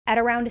At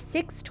around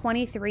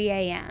 6:23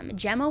 a.m.,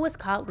 Jemma was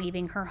caught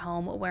leaving her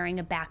home wearing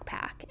a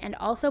backpack and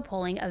also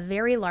pulling a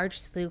very large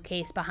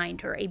suitcase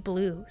behind her, a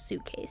blue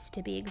suitcase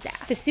to be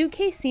exact. The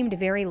suitcase seemed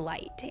very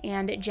light,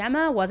 and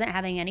Jemma wasn't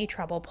having any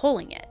trouble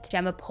pulling it.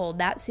 Jemma pulled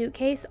that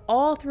suitcase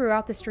all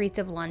throughout the streets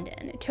of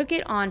London, took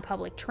it on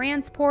public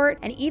transport,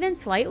 and even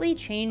slightly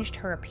changed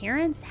her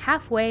appearance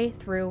halfway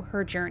through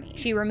her journey.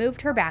 She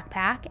removed her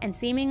backpack and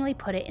seemingly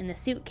put it in the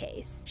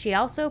suitcase. She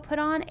also put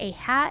on a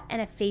hat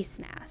and a face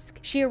mask.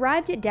 She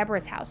arrived at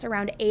Deborah's house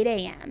around 8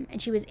 a.m.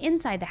 and she was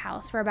inside the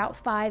house for about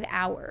 5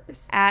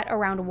 hours. At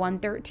around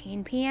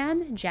 1:13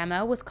 p.m.,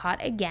 Jemma was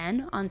caught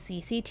again on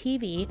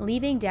CCTV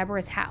leaving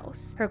Deborah's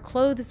house. Her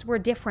clothes were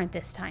different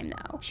this time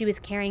though. She was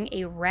carrying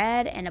a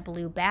red and a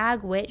blue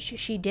bag, which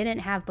she didn't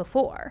have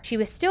before. She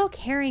was still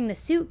carrying the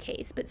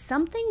suitcase, but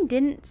something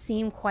didn't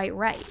seem quite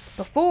right.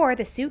 Before,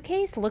 the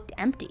suitcase looked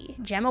empty.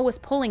 Jemma was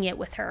pulling it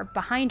with her,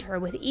 behind her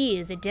with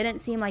ease. It didn't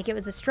seem like it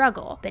was a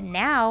struggle, but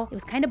now it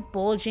was kind of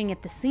bulging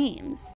at the seams.